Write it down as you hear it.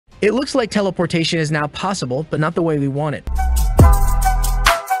It looks like teleportation is now possible, but not the way we want it.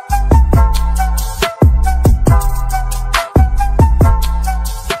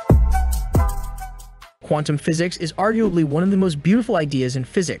 Quantum physics is arguably one of the most beautiful ideas in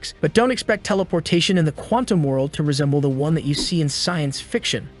physics, but don't expect teleportation in the quantum world to resemble the one that you see in science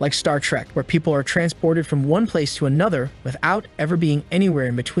fiction, like Star Trek, where people are transported from one place to another without ever being anywhere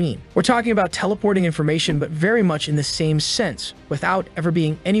in between. We're talking about teleporting information, but very much in the same sense, without ever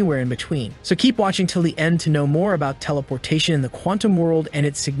being anywhere in between. So keep watching till the end to know more about teleportation in the quantum world and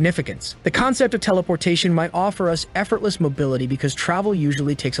its significance. The concept of teleportation might offer us effortless mobility because travel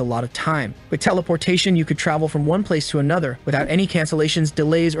usually takes a lot of time. With teleportation, you could travel from one place to another without any cancellations,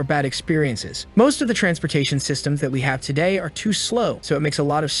 delays, or bad experiences. Most of the transportation systems that we have today are too slow, so it makes a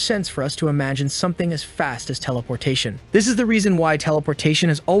lot of sense for us to imagine something as fast as teleportation. This is the reason why teleportation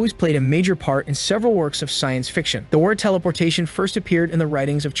has always played a major part in several works of science fiction. The word teleportation first appeared in the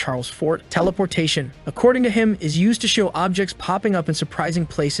writings of Charles Fort. Teleportation, according to him, is used to show objects popping up in surprising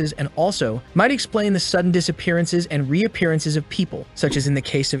places and also might explain the sudden disappearances and reappearances of people, such as in the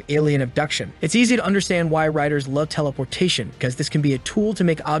case of alien abduction. It's easy to understand why writers love teleportation, because this can be a tool to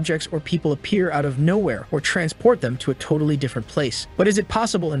make objects or people appear out of nowhere or transport them to a totally different place. But is it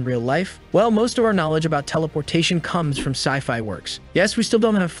possible in real life? Well, most of our knowledge about teleportation comes from sci-fi works. Yes, we still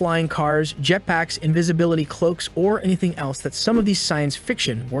don't have flying cars, jetpacks, invisibility cloaks, or anything else that some of these science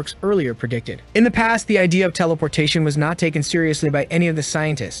fiction works earlier predicted. In the past, the idea of teleportation was not taken seriously by any of the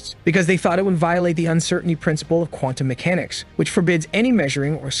scientists because they thought it would violate the uncertainty principle of quantum mechanics, which forbids any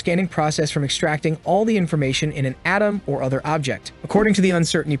measuring or scanning process from extracting all the information in an atom or other object. According to the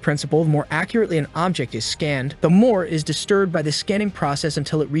uncertainty principle, the more accurately an object is scanned, the more it is disturbed by the scanning process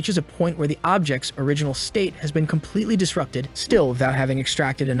until it reaches a point where the object's original state has been completely disrupted, still without having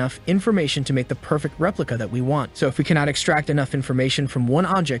extracted enough information to make the perfect replica that we want. So if we cannot extract enough information from one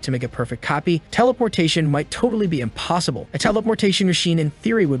object to make a perfect copy, teleportation might totally be impossible. A teleportation machine in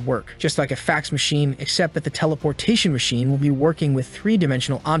theory would work, just like a fax machine, except that the teleportation machine will be working with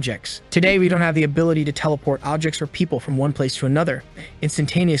three-dimensional objects. Today, we don't have the ability to teleport objects or people from one place to another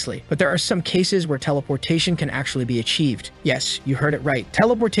instantaneously, but there are some cases where teleportation can actually be achieved. Yes, you heard it right.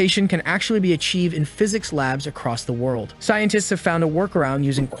 Teleportation can actually be achieved in physics labs across the world. Scientists have found a workaround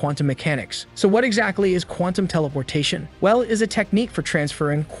using quantum mechanics. So what exactly is quantum teleportation? Well, it is a technique for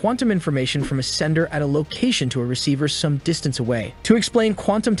transferring quantum information from a sender at a location to a receiver some distance away. To explain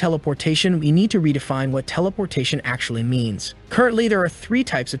quantum teleportation, we need to redefine what teleportation actually means. Currently, there are three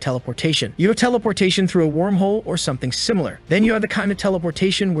types of teleportation. You have teleportation through a wormhole or something similar. Then you have the kind of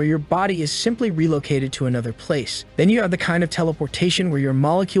teleportation where your body is simply relocated to another place. Then you have the kind of teleportation where your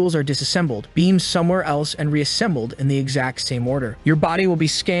molecules are disassembled, beamed somewhere else, and reassembled in the exact same order. Your body will be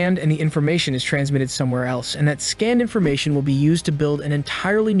scanned and the information is transmitted somewhere else, and that scanned information will be used to build an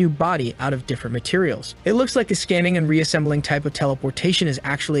entirely new body out of different materials. It looks like the scanning and reassembling type of teleportation is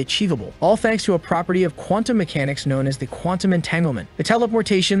actually achievable, all thanks to a property of quantum mechanics known as the quantum entanglement. The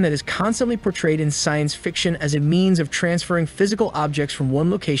teleportation that is constantly portrayed in science fiction as a means of transferring physical objects from one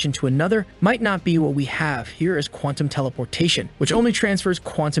location to another might not be what we have here as quantum teleportation, which only transfers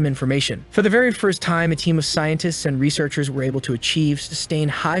quantum information. For the very first time, a team of scientists and researchers were able to achieve sustained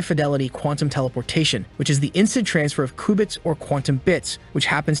high-fidelity quantum teleportation, which is the instant transfer of qubits or quantum bits, which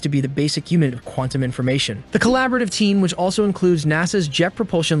happens to be the basic unit of quantum information. The collaborative team, which also includes NASA's Jet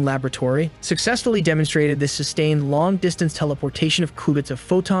Propulsion Laboratory, successfully demonstrated this sustained long-distance teleportation of qubits of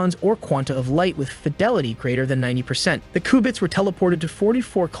photons or quanta of light with fidelity greater than 90%. The qubits were teleported to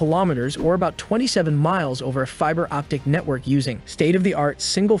 44 kilometers or about 27 miles over a fiber optic network using state-of-the-art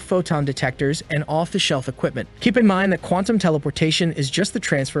single photon detectors and off-the-shelf equipment. Keep in mind that quantum teleportation is just the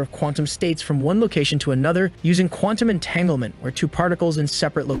transfer of quantum states from one location to another using quantum entanglement, where two particles in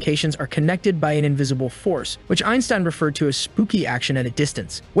separate locations are connected by an invisible force, which Einstein referred to as spooky action at a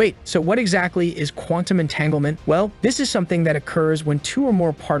distance. Wait, so what exactly is quantum entanglement? Well, this is something that occurs when two or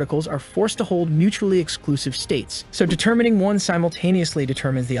more particles are forced to hold mutually exclusive states, so determining one simultaneously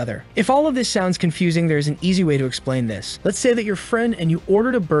determines the other. If all of this sounds confusing, there's an easy way to explain this. Let's say that you're a friend and you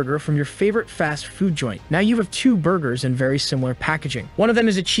ordered a burger from your favorite fast food joint. Now you have two burgers in very similar packaging. One of them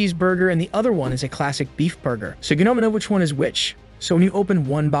is a cheeseburger and the other one is a classic beef burger. So you don't know which one is which. So when you open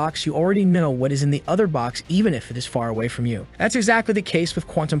one box, you already know what is in the other box, even if it is far away from you. That's exactly the case with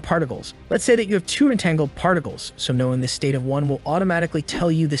quantum particles. Let's say that you have two entangled particles, so knowing the state of one will automatically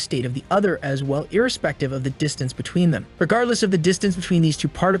tell you the state of the other as well, irrespective of the distance between them. Regardless of the distance between these two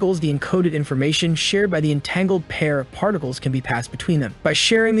particles, the encoded information shared by the entangled pair of particles can be passed between them. By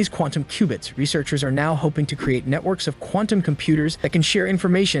sharing these quantum qubits, researchers are now hoping to create networks of quantum computers that can share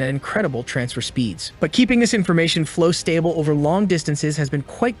information at incredible transfer speeds. But keeping this information flow stable over long distances has been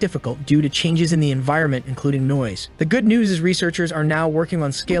quite difficult due to changes in the environment, including noise. The good news is researchers are now working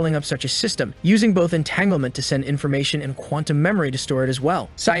on scaling up such a system, using both entanglement to send information and quantum memory to store it as well.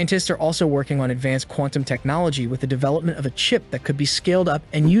 Scientists are also working on advanced quantum technology with the development of a chip that could be scaled up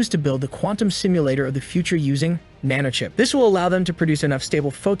and used to build the quantum simulator of the future using nanochip. This will allow them to produce enough stable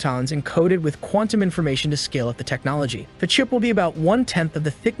photons encoded with quantum information to scale up the technology. The chip will be about 1/10 of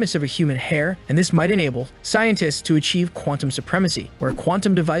the thickness of a human hair, and this might enable scientists to achieve quantum supremacy, where a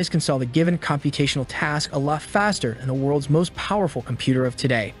quantum device can solve a given computational task a lot faster than the world's most powerful computer of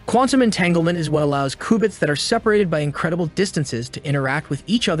today. Quantum entanglement is what allows qubits that are separated by incredible distances to interact with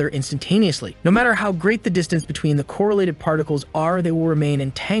each other instantaneously. No matter how great the distance between the correlated particles are, they will remain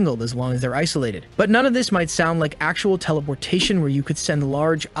entangled as long as they're isolated. But none of this might sound like actual teleportation, where you could send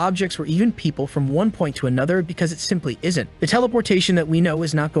large objects or even people from one point to another, because it simply isn't. The teleportation that we know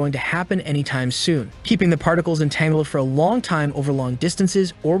is not going to happen anytime soon, keeping the particles entangled for a long time over long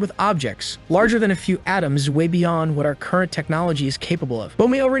distances or with objects larger than a few atoms, way beyond what our current technology is capable of. But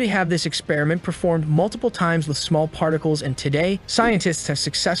we already have this experiment performed multiple times with small particles, and today scientists have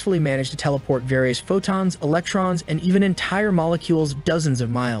successfully managed to teleport various photons, electrons, and even entire molecules dozens of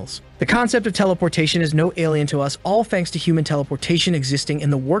miles. The concept of teleportation is no alien to us, all thanks to human teleportation existing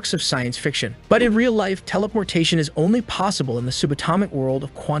in the works of science fiction. But in real life, teleportation is only possible in the subatomic world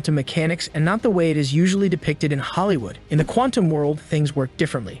of quantum mechanics, and not the way it is usually depicted in Hollywood. In the quantum world, things work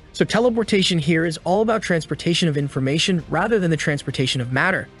differently. So teleportation here is all about transportation of information rather than the transportation of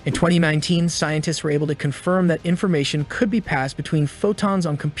matter. In 2019, scientists were able to confirm that information could be passed between photons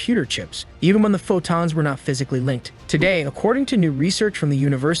on computer chips, even when the photons were not physically linked. Today, according to new research from the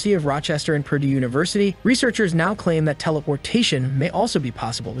University of Rochester and Purdue University, researchers now claim that teleportation may also be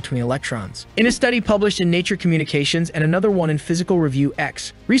possible between electrons. In a study published in Nature Communications and another one in Physical Review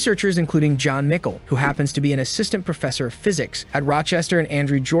X, researchers including John Mickle, who happens to be an assistant professor of physics at Rochester, and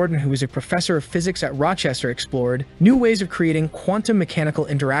Andrew Jordan, who is a professor of physics at Rochester, explored new ways of creating quantum mechanical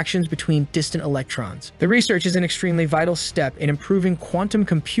interactions between distant electrons. The research is an extremely vital step in improving quantum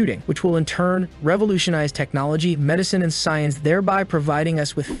computing, which will in turn revolutionize technology, medicine, and science, thereby providing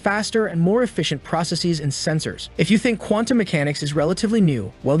us with faster and more efficient processes and sensors. If you think quantum mechanics is relatively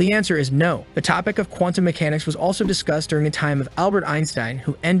new, well, the answer is no. The topic of quantum mechanics was also discussed during the time of Albert Einstein,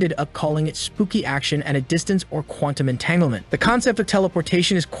 who ended up calling it spooky action at a distance, or quantum entanglement. The concept of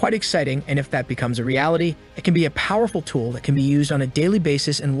teleportation is quite exciting, and if that becomes a reality, it can be a powerful tool that can be used on a daily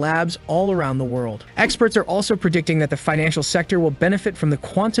basis in labs all around the world. Experts are also predicting that the financial sector will benefit from the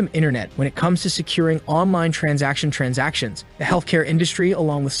quantum internet when it comes to securing online transactions. The healthcare industry,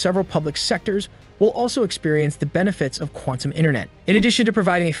 along with several public sectors, will also experience the benefits of quantum internet. In addition to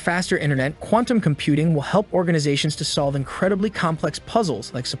providing a faster internet, quantum computing will help organizations to solve incredibly complex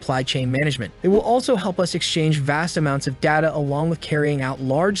puzzles like supply chain management. It will also help us exchange vast amounts of data, along with carrying out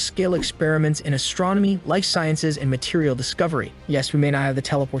large-scale experiments in astronomy, life sciences, and material discovery. Yes, we may not have the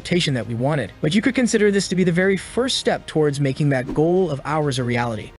teleportation that we wanted, but you could consider this to be the very first step towards making that goal of ours a reality.